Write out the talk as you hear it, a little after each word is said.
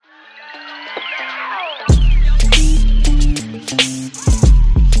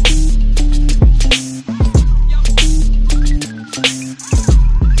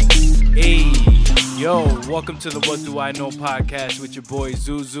Welcome to the What Do I Know podcast with your boy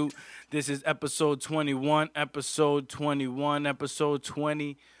Zuzu. This is episode 21. Or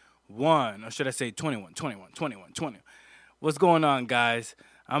should I say 21. What's going on, guys?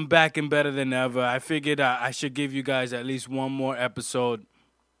 I'm back and better than ever. I figured I should give you guys at least one more episode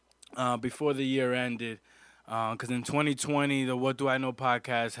before the year ended. Because in 2020, the What Do I Know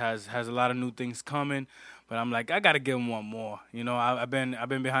podcast has a lot of new things coming. But I'm like, I got to give him one more. You know, I've been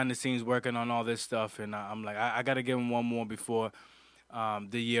behind the scenes working on all this stuff. And I'm like, I got to give him one more before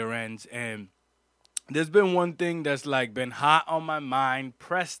the year ends. And there's been one thing that's like been hot on my mind,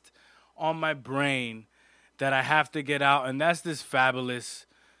 pressed on my brain that I have to get out. And that's this Fabolous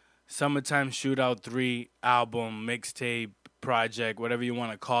Summertime Shootout 3 album, mixtape, project, whatever you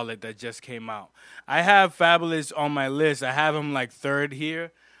want to call it, that just came out. I have Fabolous on my list. I have him like third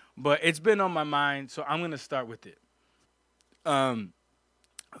here, but it's been on my mind, so I'm going to start with it.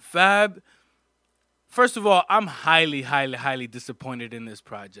 Fab, first of all, I'm highly disappointed in this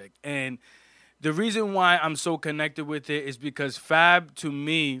project. And the reason why I'm so connected with it is because Fab, to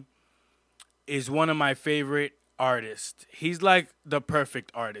me, is one of my favorite artists. He's like the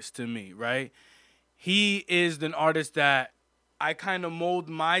perfect artist to me, right? He is an artist that I kind of mold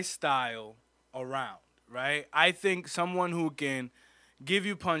my style around, right? I think someone who can give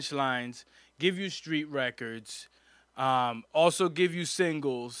you punchlines, give you street records, also give you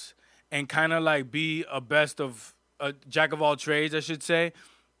singles, and kind of like be a jack of all trades, I should say.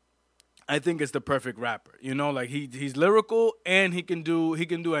 I think it's the perfect rapper. You know, like he's lyrical and he can do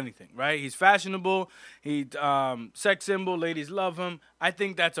anything, right? He's fashionable, he sex symbol, ladies love him. I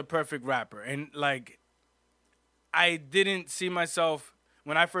think that's a perfect rapper. And like, I didn't see myself,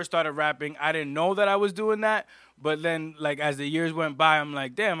 when I first started rapping, I didn't know that I was doing that. But then, like, as the years went by, I'm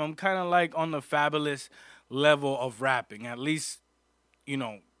like, damn, I'm kind of like on the Fabolous level of rapping, at least, you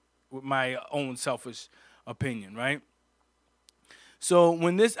know, with my own selfish opinion, right? So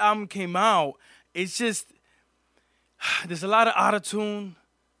when this album came out, it's just, there's a lot of auto-tune,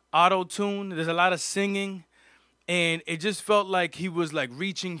 there's a lot of singing, and it just felt like he was, like,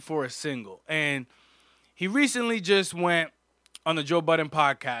 reaching for a single. And he recently just went on the Joe Budden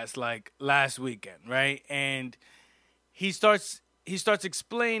podcast like last weekend, right? And he starts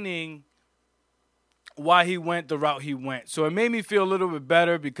explaining why he went the route he went. So it made me feel a little bit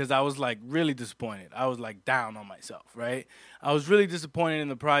better because I was like really disappointed. I was like down on myself, right? I was really disappointed in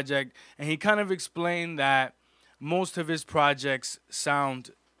the project, and he kind of explained that most of his projects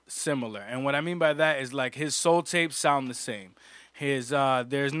sound similar. And what I mean by that is like his soul tapes sound the same. His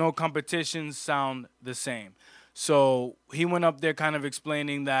There's No Competition sound the same. So he went up there kind of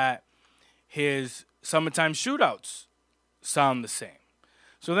explaining that his Summertime Shootouts sound the same.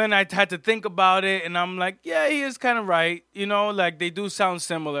 So then I had to think about it, and I'm like, yeah, he is kind of right. You know, like they do sound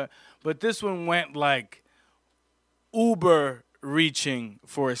similar. But this one went like uber reaching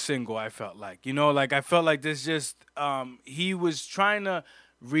for a single, I felt like. You know, like I felt like this just, he was trying to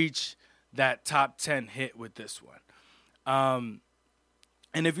reach that top 10 hit with this one.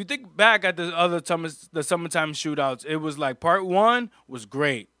 And if you think back at the Summertime Shootouts, it was like part 1 was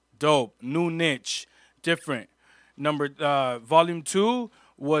great, dope, new niche, different. Volume 2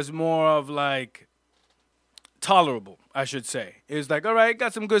 was more of like tolerable, I should say. It was like, all right,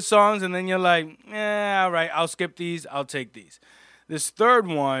 got some good songs, and then you're like, all right, I'll skip these, I'll take these. This third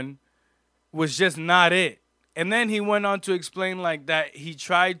one was just not it. And then he went on to explain like that he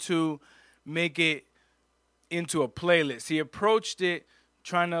tried to make it into a playlist. He approached it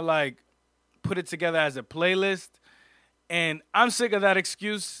trying to like put it together as a playlist, and I'm sick of that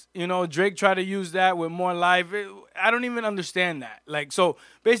excuse. You know, Drake tried to use that with More Live. I don't even understand that. Like, so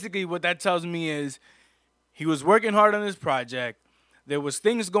basically what that tells me is he was working hard on this project. There was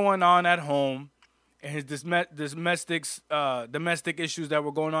things going on at home, and his domestic issues that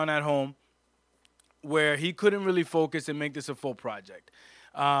were going on at home, where he couldn't really focus and make this a full project.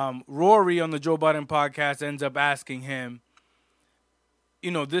 Rory on the Joe Budden podcast ends up asking him, you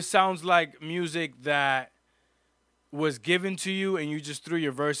know, this sounds like music that was given to you and you just threw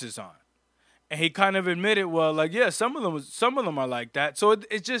your verses on. And he kind of admitted, well, like, yeah, some of them are like that. So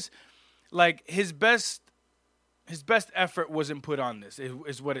it's just like his best effort wasn't put on this,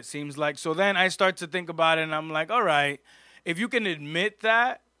 is what it seems like. So then I start to think about it, and I'm like, all right, if you can admit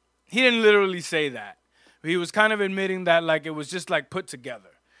that, he didn't literally say that. He was kind of admitting that like it was just like put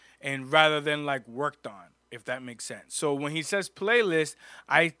together and rather than like worked on, if that makes sense. So when he says playlist,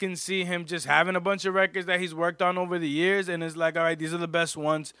 I can see him just having a bunch of records that he's worked on over the years, and it's like, all right, these are the best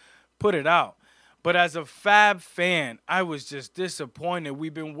ones, put it out. But as a Fab fan, I was just disappointed.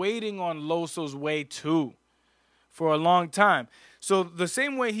 We've been waiting on Loso's Way 2 for a long time. So the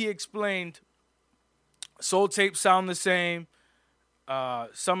same way he explained Soul Tape sound the same.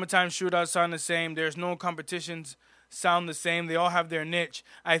 Summertime Shootout sound the same. There's no competitions sound the same. They all have their niche.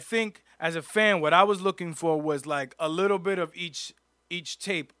 I think as a fan, what I was looking for was like a little bit of each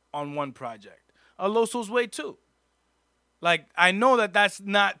tape on one project. Aloso's Way too. Like, I know that that's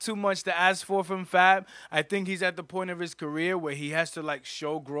not too much to ask for from Fab. I think he's at the point of his career where he has to like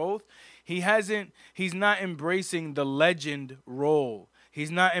show growth. He's not embracing the legend role. He's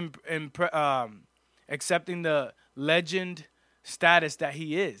not accepting the legend status that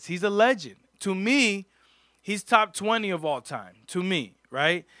he is. He's a legend. To me, he's top 20 of all time. To me,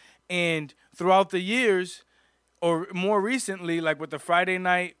 right? And throughout the years, or more recently, like with the Friday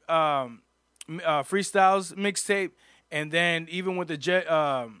night freestyles mixtape, and then even with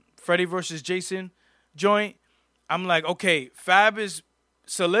the Freddie versus Jason joint, I'm like, okay, Fab is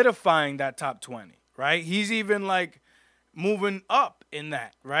solidifying that top 20, right? He's even like moving up in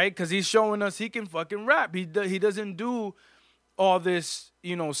that, right? Because he's showing us he can fucking rap. He doesn't do all this,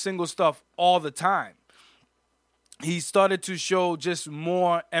 single stuff all the time. He started to show just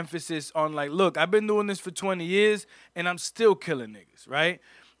more emphasis on like, look, I've been doing this for 20 years and I'm still killing niggas, right?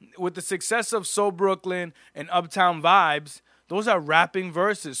 With the success of Soul Brooklyn and Uptown Vibes, those are rapping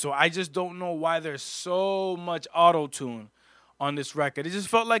verses. So I just don't know why there's so much auto-tune on this record. It just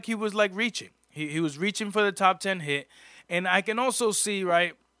felt like he was like reaching. He was reaching for the top 10 hit. And I can also see,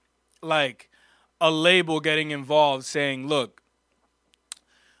 right, like a label getting involved saying, look,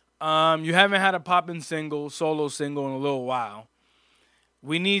 you haven't had a poppin' solo single in a little while.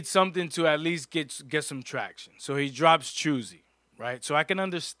 We need something to at least get some traction. So he drops Choosy, right? So I can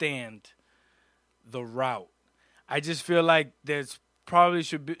understand the route. I just feel like there's probably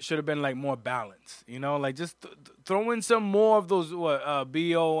should have been like more balance, like just throw in some more of those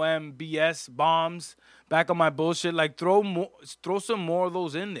BOMBS bombs back on my bullshit. Like throw some more of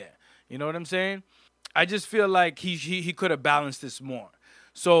those in there. You know what I'm saying? I just feel like he could have balanced this more.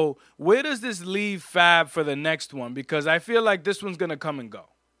 So where does this leave Fab for the next one? Because I feel like this one's going to come and go.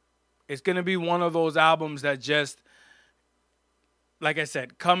 It's going to be one of those albums that just, like I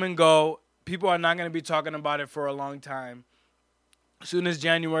said, come and go. People are not going to be talking about it for a long time. As soon as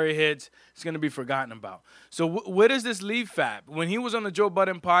January hits, it's going to be forgotten about. So where does this leave Fab? When he was on the Joe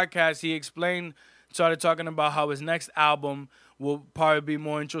Budden podcast, he started talking about how his next album will probably be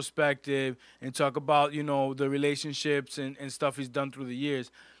more introspective and talk about, the relationships and stuff he's done through the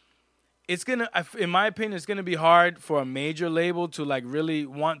years. It's going to, in my opinion, it's going to be hard for a major label to like really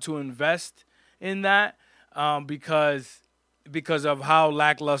want to invest in that because of how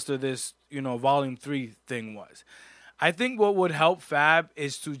lackluster this, Volume 3 thing was. I think what would help Fab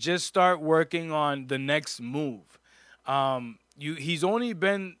is to just start working on the next move. He's only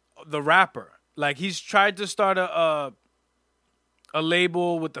been the rapper. Like, he's tried to start a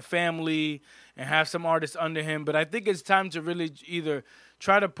label with the family and have some artists under him, but I think it's time to really either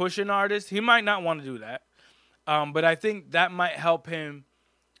try to push an artist. He might not want to do that, but I think that might help him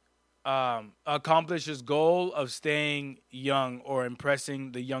accomplish his goal of staying young or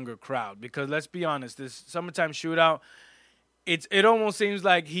impressing the younger crowd. Because let's be honest, this Summertime Shootout, it almost seems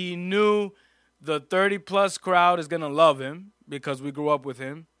like he knew the 30-plus crowd is going to love him because we grew up with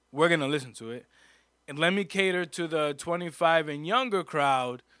him. We're going to listen to it. And let me cater to the 25 and younger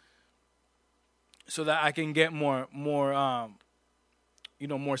crowd so that I can get more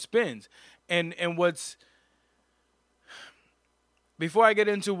spins. And what's, before I get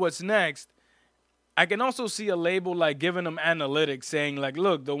into what's next, I can also see a label like giving them analytics saying like,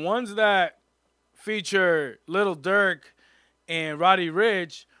 look, the ones that feature Lil Durk and Roddy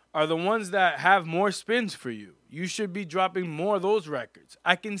Ricch are the ones that have more spins for you. You should be dropping more of those records.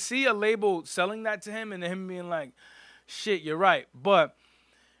 I can see a label selling that to him and him being like, shit, you're right. But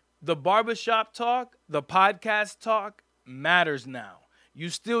the barbershop talk, the podcast talk matters now. You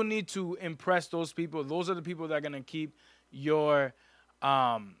still need to impress those people. Those are the people that are going to keep your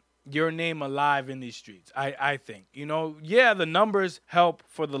name alive in these streets, I think. The numbers help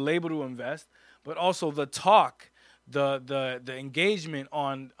for the label to invest, but also the talk, the engagement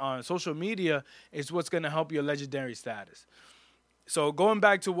on social media is what's going to help your legendary status. So going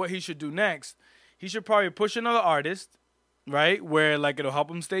back to what he should do next, he should probably push another artist, right, where like it'll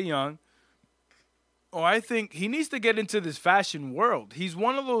help him stay young. Or I think he needs to get into this fashion world. He's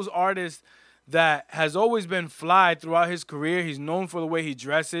one of those artists that has always been fly throughout his career. He's known for the way he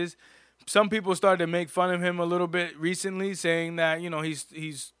dresses. Some people started to make fun of him a little bit recently, saying that,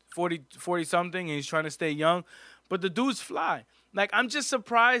 he's 40-something and he's trying to stay young. But the dude's fly. Like, I'm just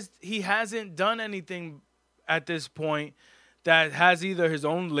surprised he hasn't done anything at this point that has either his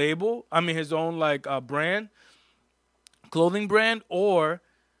own label, his own, brand, clothing brand, or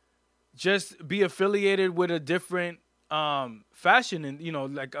just be affiliated with a different fashion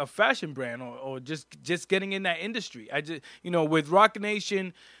and like a fashion brand or just getting in that industry. I just with Rock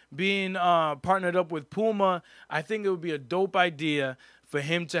Nation being partnered up with Puma, I think it would be a dope idea for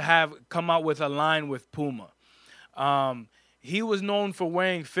him to have come out with a line with Puma. He was known for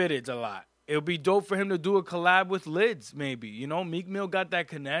wearing fitteds a lot. It would be dope for him to do a collab with Lids, maybe. Meek Mill got that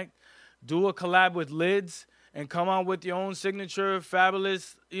connect. Do a collab with Lids and come out with your own signature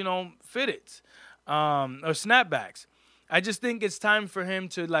Fabolous, fitteds or snapbacks. I just think it's time for him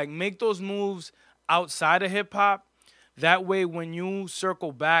to make those moves outside of hip hop. That way, when you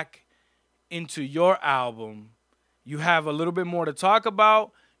circle back into your album, you have a little bit more to talk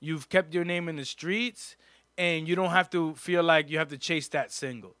about. You've kept your name in the streets, and you don't have to feel like you have to chase that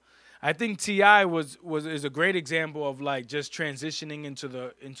single. I think T.I. is a great example of just transitioning into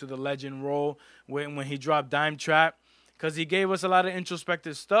the legend role when he dropped Dime Trap, because he gave us a lot of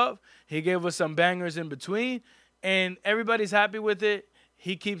introspective stuff. He gave us some bangers in between, and everybody's happy with it.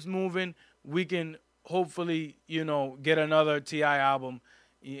 He keeps moving. We can hopefully get another T.I. album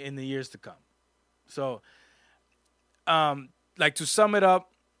in the years to come. So, to sum it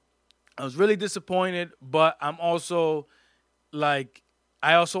up, I was really disappointed, but I'm also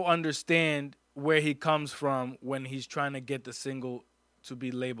I also understand where he comes from when he's trying to get the single to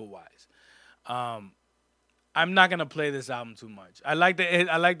be label-wise. I'm not gonna play this album too much. I like the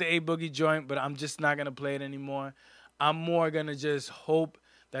A Boogie joint, but I'm just not gonna play it anymore. I'm more gonna just hope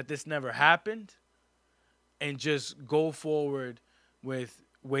that this never happened, and just go forward with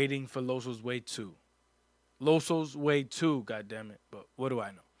waiting for Loso's Way 2. Loso's Way 2, goddammit. But what do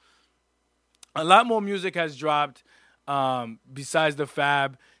I know? A lot more music has dropped. Besides the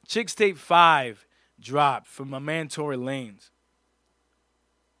Fab, Chixtape 5 dropped from my man Tory Lanez.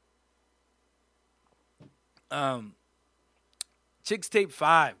 Chixtape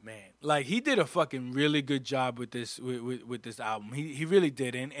 5, man, he did a fucking really good job with this with this album. He really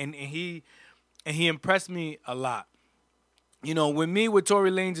did, and he impressed me a lot. With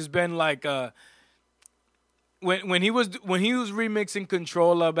Tory Lanez has been when he was remixing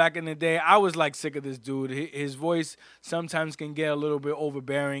Controller back in the day, I was sick of this dude. His voice sometimes can get a little bit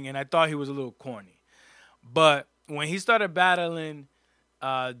overbearing, and I thought he was a little corny. But when he started battling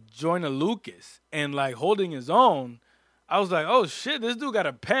Joyner Lucas and holding his own, I was like, oh shit, this dude got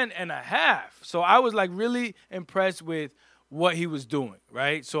a pen and a half. So I was really impressed with what he was doing,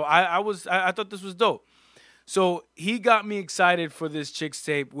 right? So I thought this was dope. So he got me excited for this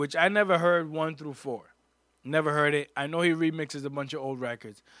Chixtape, which I never heard 1 through 4. Never heard it. I know he remixes a bunch of old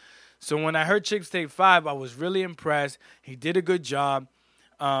records. So when I heard Chixtape 5, I was really impressed. He did a good job.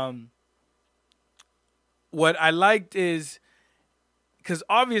 What I liked is, because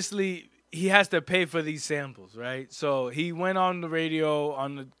obviously he has to pay for these samples, right? So he went on the radio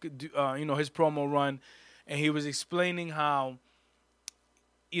on the his promo run, and he was explaining how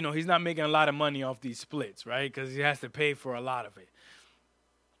he's not making a lot of money off these splits, right? Because he has to pay for a lot of it.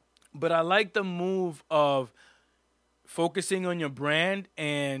 But I like the move of focusing on your brand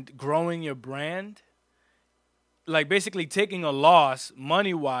and growing your brand. Basically taking a loss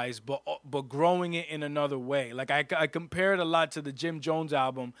money-wise, but growing it in another way. I compare it a lot to the Jim Jones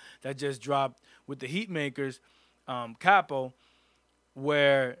album that just dropped with the Heatmakers, Capo,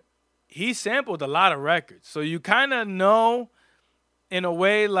 where he sampled a lot of records. So you kind of know, in a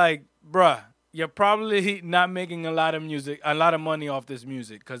way, bruh, you're probably not making a lot of money off this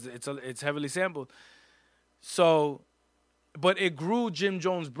music because it's heavily sampled. So, but it grew Jim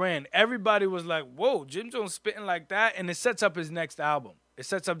Jones' brand. Everybody was like, whoa, Jim Jones spitting like that, and it sets up his next album. It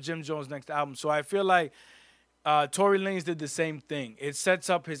sets up Jim Jones' next album. So I feel like Tory Lanez did the same thing. It sets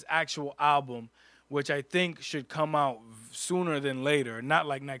up his actual album, which I think should come out sooner than later.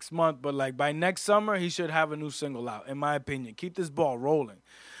 Not next month, but by next summer, he should have a new single out, in my opinion. Keep this ball rolling.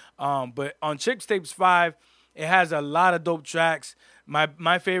 But on Chixtapes 5, it has a lot of dope tracks.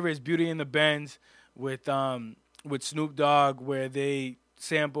 My favorite is Beauty and the Benz with Snoop Dogg, where they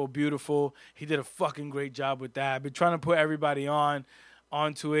sample Beautiful. He did a fucking great job with that. I've been trying to put everybody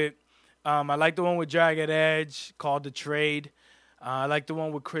onto it. I like the one with Jagged Edge called The Trade. I like the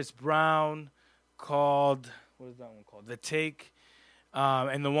one with Chris Brown called, what is that one called? The Take.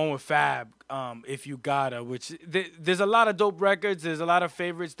 And the one with Fab, If You Gotta, which there's a lot of dope records. There's a lot of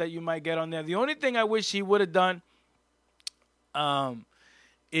favorites that you might get on there. The only thing I wish he would have done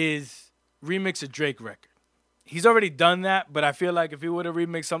is remix a Drake record. He's already done that, but I feel like if he would have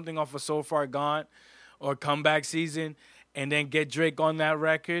remixed something off of So Far Gone or Comeback Season and then get Drake on that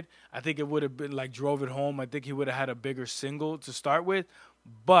record, I think it would have been Drove It Home. I think he would have had a bigger single to start with.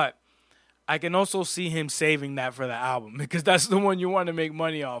 But I can also see him saving that for the album because that's the one you want to make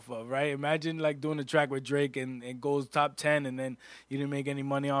money off of, right? Imagine like doing a track with Drake and it goes top 10 and then you didn't make any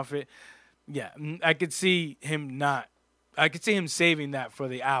money off it. Yeah, I could see him saving that for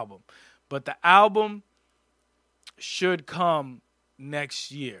the album. But the album should come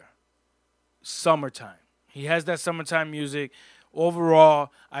next year, summertime. He has that summertime music.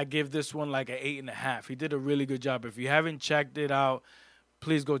 Overall, I give this one like an 8.5. He did a really good job. If you haven't checked it out,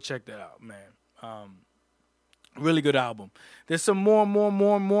 please go check that out, man. Really good album. There's some more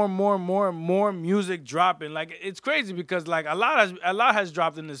music dropping. Like it's crazy because like a lot has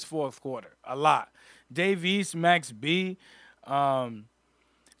dropped in this fourth quarter. A lot. Dave East, Max B, 2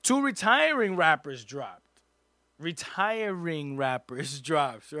 retiring rappers dropped. Retiring rappers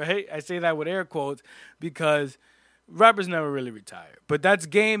drops, right? I say that with air quotes because rappers never really retire. But that's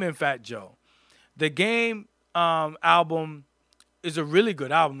Game and Fat Joe. The Game album is a really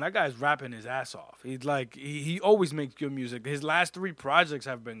good album. That guy's rapping his ass off. He's like he always makes good music. His last 3 projects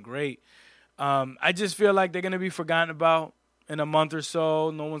have been great. I just feel like they're gonna be forgotten about in a month or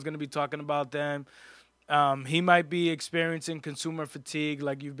so. No one's gonna be talking about them. He might be experiencing consumer fatigue,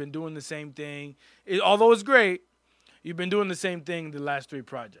 like you've been doing the same thing. Although it's great, you've been doing the same thing the last 3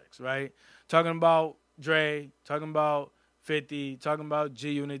 projects, right? Talking about Dre, talking about 50, talking about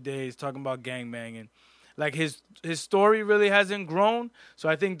G-Unit days, talking about gangbanging. Like his story really hasn't grown, so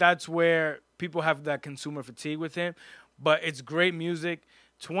I think that's where people have that consumer fatigue with him. But it's great music.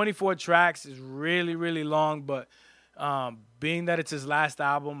 24 tracks is really, really long, but being that it's his last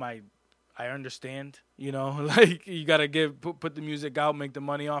album, I understand. You know, like you gotta put the music out, make the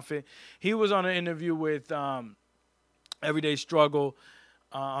money off it. He was on an interview with Everyday Struggle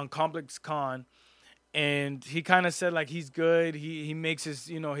on Complex Con. And he kind of said like he's good. He makes his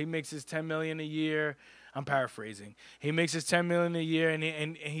 $10 million a year. I'm paraphrasing. He makes his $10 million a year,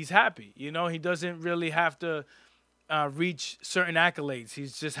 and he's happy. You know, he doesn't really have to reach certain accolades.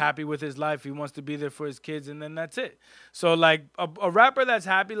 He's just happy with his life. He wants to be there for his kids, and then that's it. So like a rapper that's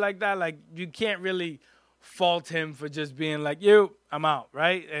happy like that, like you can't really fault him for just being like, I'm out,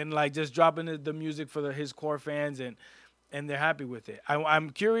 right? And like just dropping the music for his core fans and they're happy with it. I'm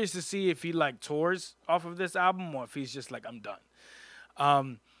curious to see if he like tours off of this album or if he's just like, I'm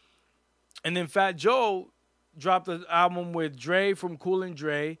done. And then Fat Joe dropped an album with Dre from Cool and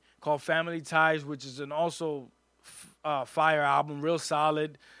Dre called Family Ties, which is an also fire album, real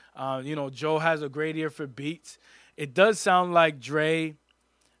solid. Joe has a great ear for beats. It does sound like Dre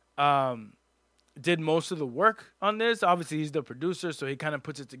did most of the work on this. Obviously, he's the producer, so he kind of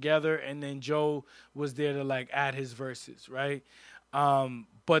puts it together, and then Joe was there to like add his verses, right?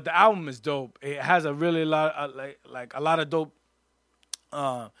 But the album is dope. It has a really lot of dope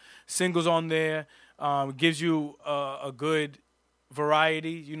singles on there. Gives you a good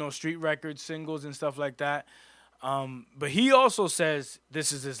variety, street records, singles, and stuff like that. But he also says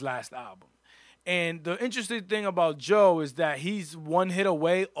this is his last album. And the interesting thing about Joe is that he's one hit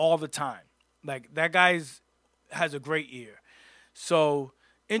away all the time. Like, that guy has a great ear. So,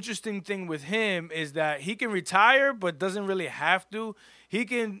 interesting thing with him is that he can retire, but doesn't really have to. He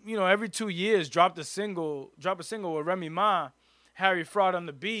can, every 2 years drop a single with Remy Ma, Harry Fraud on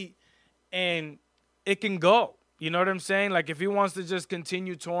the beat, and it can go. You know what I'm saying? Like, if he wants to just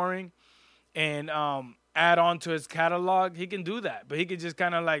continue touring and add on to his catalog, he can do that. But he can just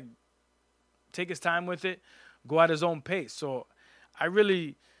kind of, like, take his time with it, go at his own pace. So,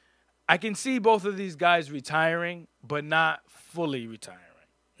 I can see both of these guys retiring, but not fully retiring,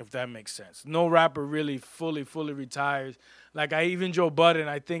 if that makes sense. No rapper really fully retires. Like even Joe Budden,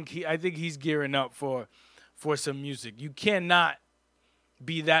 I think he's gearing up for some music. You cannot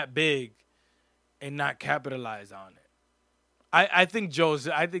be that big and not capitalize on it. I think Joe's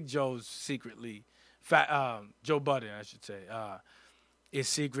secretly Joe Budden, I should say, is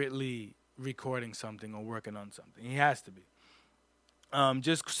secretly recording something or working on something. He has to be.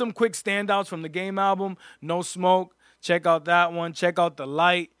 Just some quick standouts from the Game album. No Smoke. Check out that one. Check out The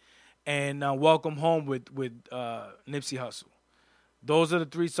Light. And Welcome Home with Nipsey Hussle. Those are the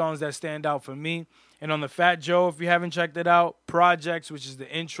 3 songs that stand out for me. And on the Fat Joe, if you haven't checked it out, Projects, which is the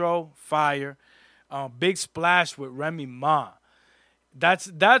intro, fire. Big Splash with Remy Ma.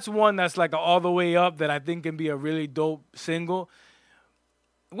 That's one that's like all the way up that I think can be a really dope single.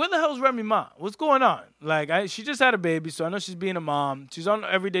 Where the hell's Remy Ma? What's going on? Like, she just had a baby, so I know she's being a mom. She's on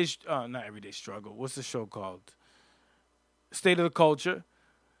not Everyday Struggle. What's the show called? State of the Culture,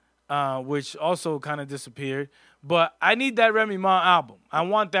 which also kind of disappeared. But I need that Remy Ma album. I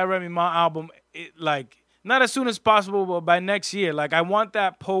want that Remy Ma album, not as soon as possible, but by next year. Like, I want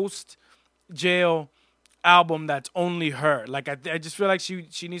that post-jail album that's only her. Like I just feel like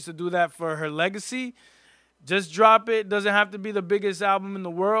she needs to do that for her legacy. Just drop it. Doesn't have to be the biggest album in the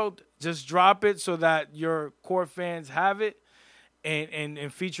world. Just drop it so that your core fans have it,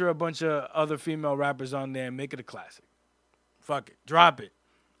 and feature a bunch of other female rappers on there and make it a classic. Fuck it. Drop it.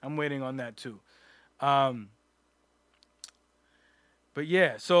 I'm waiting on that too. But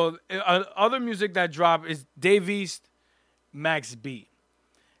yeah, so other music that dropped is Dave East, Max B.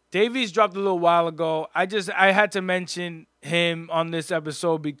 Dave East dropped a little while ago. I had to mention him on this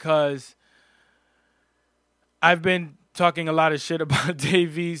episode because I've been talking a lot of shit about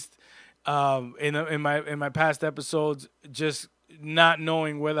Dave East in my past episodes, just not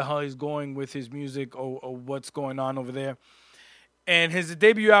knowing where the hell he's going with his music or what's going on over there. And his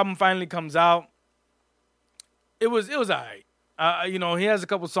debut album finally comes out. It was all right. He has a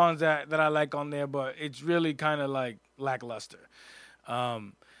couple songs that I like on there, but it's really kind of like lackluster.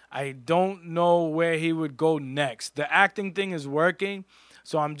 I don't know where he would go next. The acting thing is working,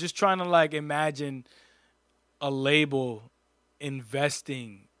 so I'm just trying to like imagine a label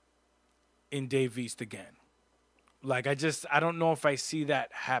investing in Dave East again. Like I don't know if I see that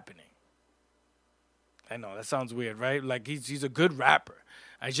happening. I know that sounds weird, right? Like he's a good rapper.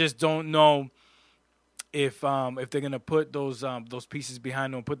 I just don't know if they're gonna put those pieces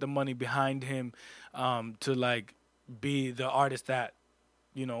behind him, put the money behind him, to like be the artist that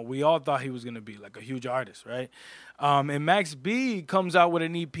we all thought he was gonna be, like a huge artist, right? And Max B comes out with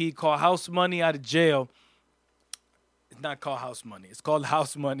an EP called House Money Out of Jail. It's not called House Money. It's called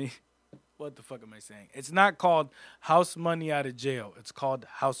House Money. What the fuck am I saying? It's not called House Money Out of Jail. It's called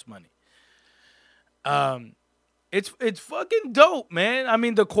House Money. It's fucking dope, man. I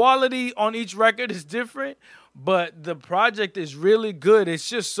mean, the quality on each record is different, but the project is really good. It's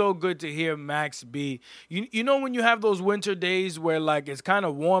just so good to hear Max B. You know when you have those winter days where like it's kind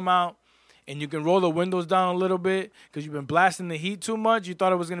of warm out and you can roll the windows down a little bit because you've been blasting the heat too much. You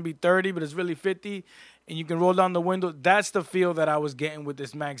thought it was going to be 30, but it's really 50, and you can roll down the window. That's the feel that I was getting with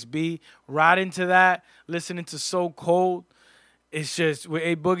this Max B. Riding to that, listening to So Cold. It's just, with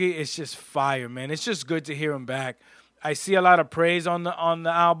A Boogie, it's just fire, man. It's just good to hear him back. I see a lot of praise on the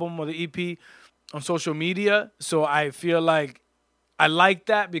album or the EP on social media, so I feel like I like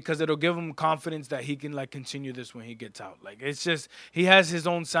that because it'll give him confidence that he can like continue this when he gets out. Like it's just, he has his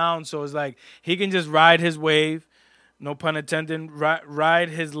own sound, so it's like he can just ride his wave, no pun intended, ride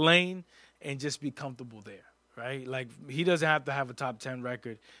his lane and just be comfortable there. Right? Like, he doesn't have to have a top 10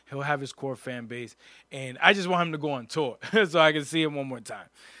 record. He'll have his core fan base. And I just want him to go on tour so I can see him one more time.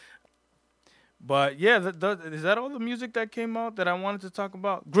 But, yeah, is that all the music that came out that I wanted to talk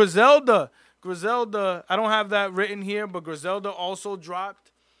about? Griselda, I don't have that written here, but Griselda also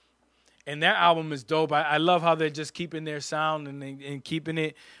dropped. And that album is dope. I love how they're just keeping their sound and keeping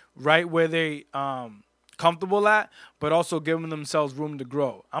it right where they comfortable at, but also giving themselves room to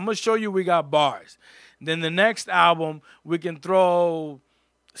grow. I'm going to show you we got bars. Then the next album, we can throw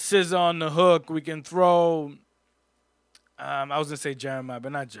SZA on the hook. We can throw, I was going to say Jeremiah,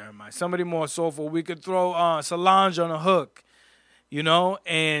 but not Jeremiah. Somebody more soulful. We could throw Solange on the hook,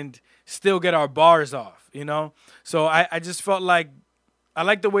 and still get our bars off, So I just felt like, I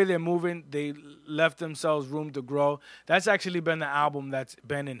like the way they're moving. They left themselves room to grow. That's actually been the album that's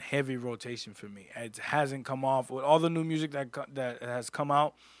been in heavy rotation for me. It hasn't come off. With all the new music that has come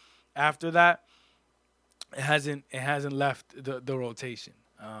out after that, it hasn't left the rotation.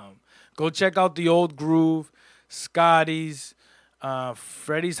 Go check out The Old Groove, Scotty's,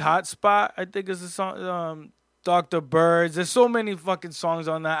 Freddie's Hotspot, I think is the song, Dr. Birds. There's so many fucking songs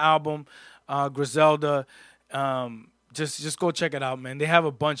on that album. Griselda, just go check it out, man. They have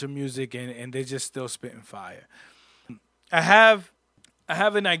a bunch of music and they're just still spitting fire. I have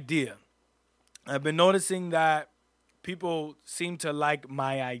an idea. I've been noticing that people seem to like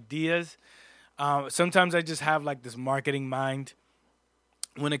my ideas. Sometimes I just have like this marketing mind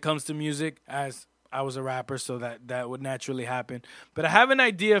when it comes to music, as I was a rapper, so that would naturally happen. But I have an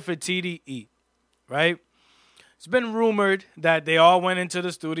idea for TDE, right? It's been rumored that they all went into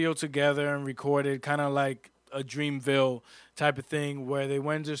the studio together and recorded, kind of like a Dreamville type of thing, where they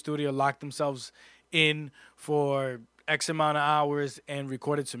went to the studio, locked themselves in for X amount of hours and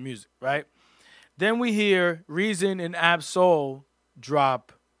recorded some music, right? Then we hear Reason and Ab-Soul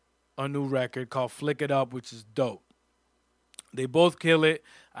drop a new record called Flick It Up, which is dope. They both kill it.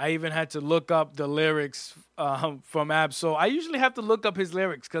 I even had to look up the lyrics from Ab-Soul. I usually have to look up his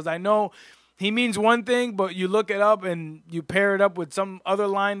lyrics because I know he means one thing, but you look it up and you pair it up with some other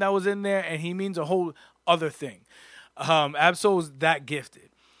line that was in there, and he means a whole other thing. Ab-Soul is that gifted.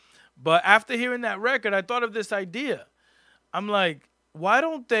 But after hearing that record, I thought of this idea. I'm like, why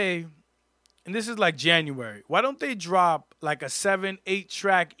don't they and this is like January. Why don't they drop like a 7-8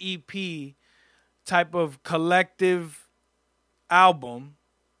 track EP type of collective album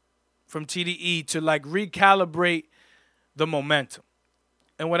from TDE to like recalibrate the momentum?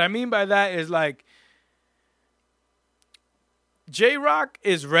 And what I mean by that is like J-Rock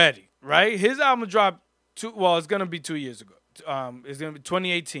is ready, right? His album dropped it's going to be 2 years ago. It's going to be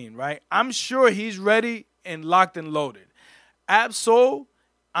 2018, right? I'm sure he's ready and locked and loaded. Ab-Soul,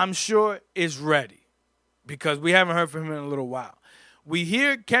 I'm sure, is ready because we haven't heard from him in a little while. We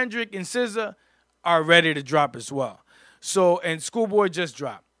hear Kendrick and SZA are ready to drop as well. So, and Schoolboy just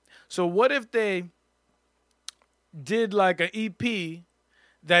dropped. So what if they did like an EP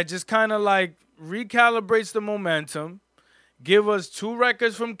that just kind of like recalibrates the momentum, give us 2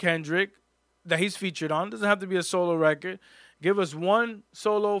 records from Kendrick that he's featured on. Doesn't have to be a solo record. Give us 1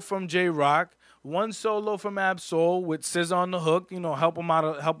 solo from J-Rock, 1 solo from Ab-Soul with SZA on the hook. You know, help him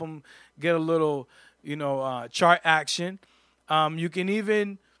out, help him get a little, chart action. You can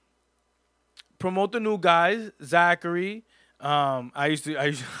even promote the new guys, Zachary. I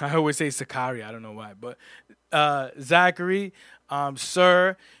always say Sakari. I don't know why, but Zachary,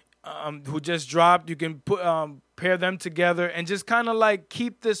 Sir, who just dropped. You can put pair them together and just kind of like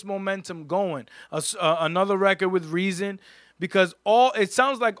keep this momentum going. Another record with Reason, because it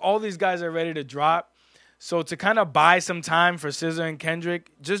sounds like all these guys are ready to drop. So to kind of buy some time for SZA and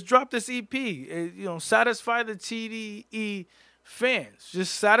Kendrick, just drop this EP. Satisfy the TDE fans.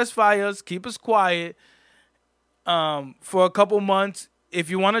 Just satisfy us. Keep us quiet for a couple months. If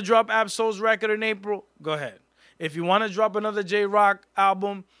you want to drop Ab-Soul's record in April, go ahead. If you want to drop another J-Rock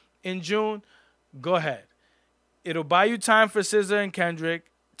album in June, go ahead. It'll buy you time for SZA and Kendrick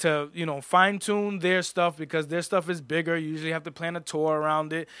to, fine-tune their stuff because their stuff is bigger. You usually have to plan a tour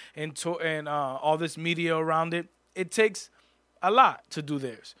around it and all this media around it. It takes a lot to do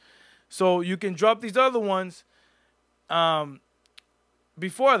theirs. So you can drop these other ones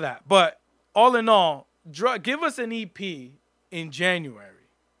before that. But all in all, give us an EP in January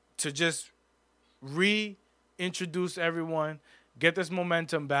to just reintroduce everyone, get this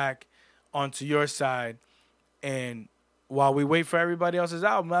momentum back onto your side. And while we wait for everybody else's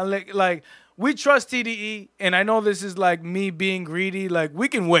album, like we trust TDE, and I know this is like me being greedy. Like, we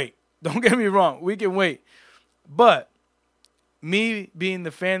can wait. Don't get me wrong. We can wait. But me being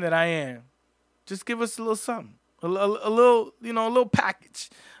the fan that I am, just give us a little something. A little, a little package.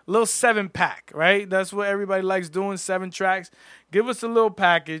 A little 7-pack, right? That's what everybody likes doing, 7 tracks. Give us a little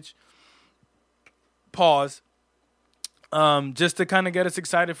package. Pause. Just to kind of get us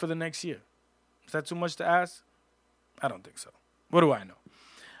excited for the next year. Is that too much to ask? I don't think so. What do I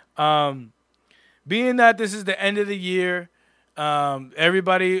know? Being that this is the end of the year,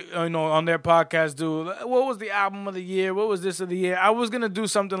 everybody, on their podcast what was the album of the year? What was this of the year? I was going to do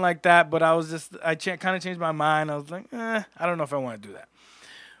something like that, but I kind of changed my mind. I was like, I don't know if I want to do that.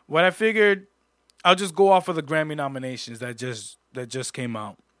 What I figured, I'll just go off of the Grammy nominations that just came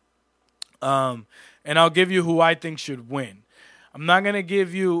out. And I'll give you who I think should win. I'm not going to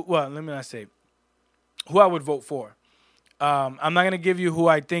give you, let me not say who I would vote for. I'm not going to give you who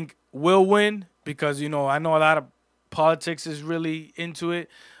I think will win because, I know a lot of politics is really into it.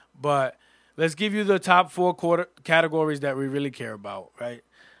 But let's give you the top 4 categories that we really care about, right?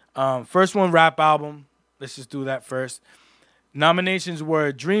 First one, rap album. Let's just do that first. Nominations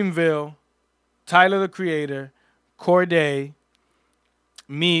were Dreamville, Tyler, the Creator, Cordae,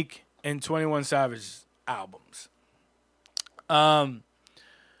 Meek, and 21 Savage albums. Off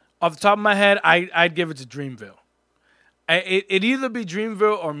the top of my head, I'd give it to Dreamville. It'd either be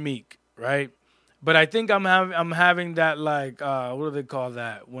Dreamville or Meek, right? But I think I'm having that like what do they call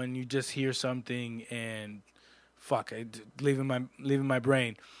that when you just hear something and leaving my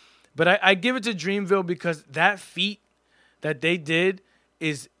brain. But I give it to Dreamville because that feat that they did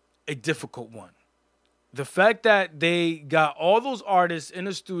is a difficult one. The fact that they got all those artists in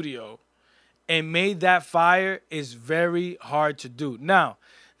the studio and made that fire is very hard to do. Now,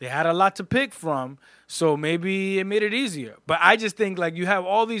 they had a lot to pick from, so maybe it made it easier. But I just think, like, you have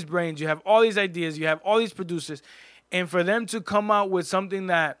all these brains, you have all these ideas, you have all these producers, and for them to come out with something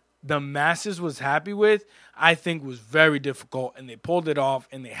that the masses was happy with, I think was very difficult, and they pulled it off,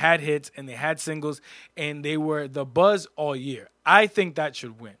 and they had hits, and they had singles, and they were the buzz all year. I think that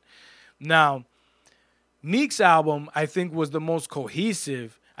should win. Now, Meek's album, I think, was the most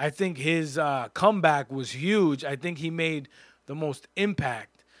cohesive. I think his comeback was huge. I think he made the most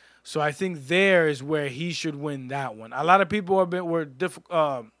impact. So I think there is where he should win that one. A lot of people were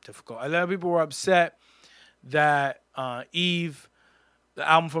difficult. A lot of people were upset that Eve, the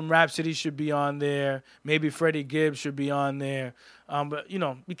album from Rhapsody, should be on there. Maybe Freddie Gibbs should be on there. But,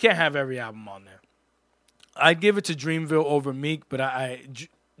 you can't have every album on there. I'd give it to Dreamville over Meek, but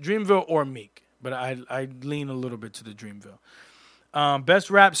Dreamville or Meek, but I lean a little bit to the Dreamville. Best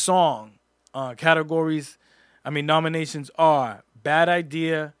rap song nominations are Bad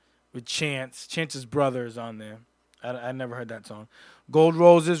Idea with Chance. Chance's brother is on there. I never heard that song. Gold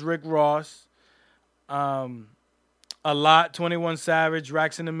Roses, Rick Ross. Alot, 21 Savage.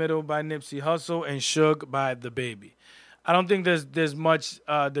 Racks in the Middle by Nipsey Hussle. And Suge by The Baby. I don't think there's much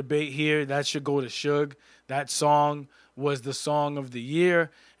debate here. That should go to Suge. That song was the song of the year.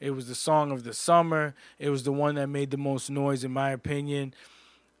 It was the song of the summer. It was the one that made the most noise, in my opinion.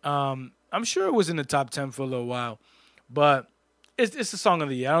 I'm sure it was in the top 10 for a little while. But it's the song of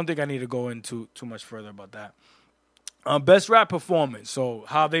the year. I don't think I need to go into too much further about that. Best rap performance, so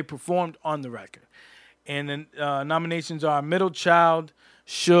how they performed on the record. And then nominations are Middle Child,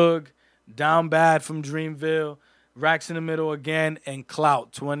 Suge, Down Bad from Dreamville, Racks in the Middle again, and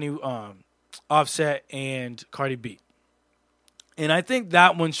Clout, 20 Offset and Cardi B. And I think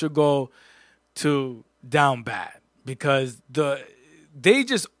that one should go to Down Bad because they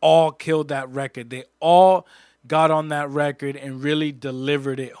just all killed that record. They all got on that record and really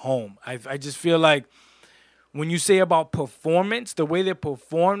delivered it home. I just feel like when you say about performance, the way they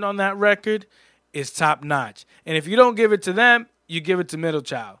performed on that record is top notch. And if you don't give it to them, you give it to Middle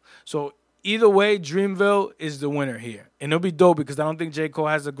Child. So either way, Dreamville is the winner here. And it'll be dope because I don't think J. Cole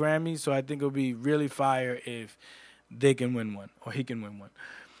has a Grammy, so I think it'll be really fire if they can win one or he can win one.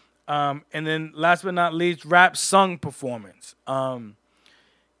 And then last but not least, rap sung performance.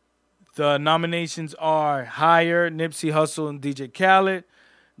 The nominations are Higher, Nipsey Hussle and DJ Khaled,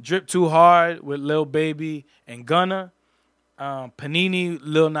 Drip Too Hard with Lil Baby and Gunna, Panini,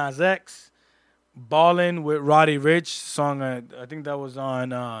 Lil Nas X, Ballin' with Roddy Ricch, song I think that was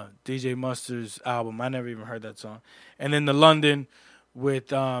on DJ Mustard's album. I never even heard that song. And then The London with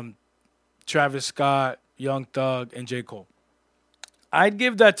Travis Scott, Young Thug, and J. Cole. I'd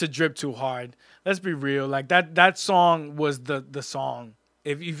give that to Drip Too Hard. Let's be real. Like that song was the song.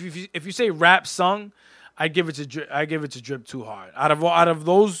 If you say rap sung, I give it to Drip Too Hard. Out of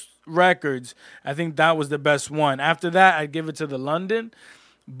those records, I think that was the best one. After that, I'd give it to The London.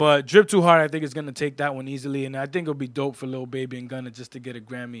 But Drip Too Hard, I think, is going to take that one easily. And I think it'll be dope for Lil Baby and Gunna just to get a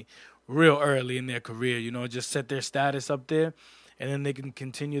Grammy real early in their career. Just set their status up there. And then they can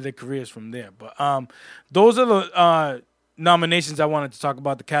continue their careers from there. But those are the nominations I wanted to talk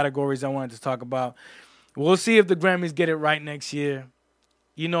about, the categories I wanted to talk about. We'll see if the Grammys get it right next year.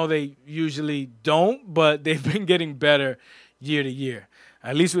 They usually don't, but they've been getting better year to year,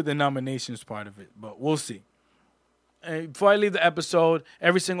 at least with the nominations part of it. But we'll see. And before I leave the episode,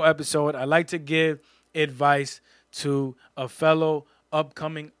 every single episode, I like to give advice to a fellow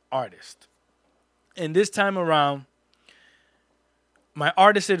upcoming artist. And this time around, my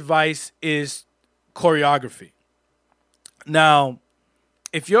artist advice is choreography. Now,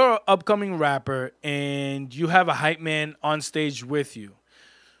 if you're an upcoming rapper and you have a hype man on stage with you,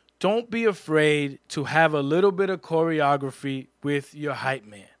 don't be afraid to have a little bit of choreography with your hype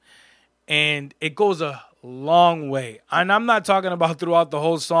man. And it goes a long way. And I'm not talking about throughout the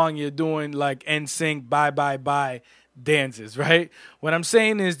whole song you're doing like NSYNC bye, bye, bye dances, right? What I'm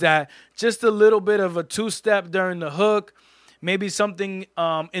saying is that just a little bit of a two-step during the hook, maybe something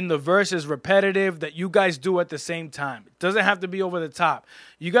in the verse is repetitive that you guys do at the same time. It doesn't have to be over the top.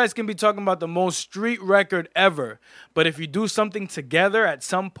 You guys can be talking about the most street record ever, but if you do something together at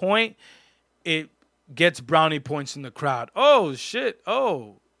some point, it gets brownie points in the crowd. Oh, shit.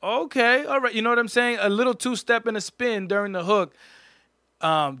 Oh, okay. All right. You know what I'm saying? A little two-step and a spin during the hook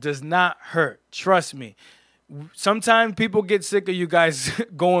does not hurt. Trust me. Sometimes people get sick of you guys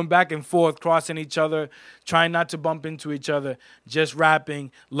going back and forth, crossing each other, trying not to bump into each other, just rapping,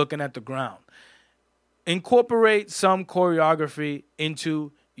 looking at the ground. Incorporate some choreography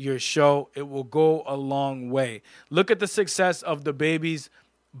into your show. It will go a long way. Look at the success of the Baby's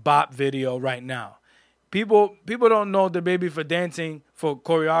Bop video right now. People don't know the Baby for dancing, for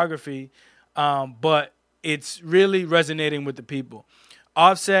choreography, but it's really resonating with the people.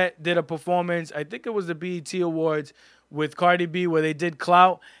 Offset did a performance, I think it was the BET Awards, with Cardi B where they did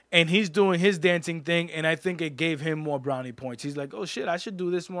Clout, and he's doing his dancing thing, and I think it gave him more brownie points. He's like, oh, shit, I should do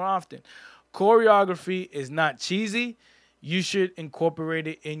this more often. Choreography is not cheesy. You should incorporate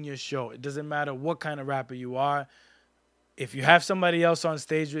it in your show. It doesn't matter what kind of rapper you are. If you have somebody else on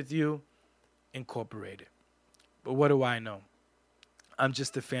stage with you, incorporate it. But what do I know? I'm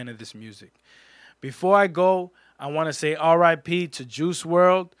just a fan of this music. Before I go, I want to say R.I.P. to Juice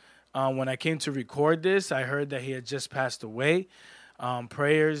WRLD. When I came to record this, I heard that he had just passed away.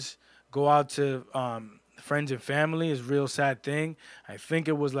 Prayers go out to friends and family. It's a real sad thing. I think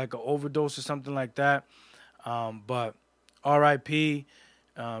it was like an overdose or something like that. But R.I.P.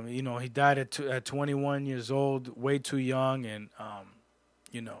 He died at 21 years old, way too young, and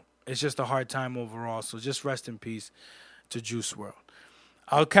it's just a hard time overall. So just rest in peace to Juice WRLD.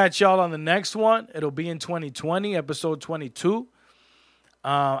 I'll catch y'all on the next one. It'll be in 2020, episode 22.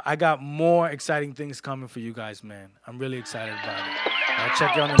 I got more exciting things coming for you guys, man. I'm really excited about it. I'll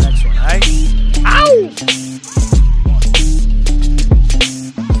check you on the next one, all right? Ow!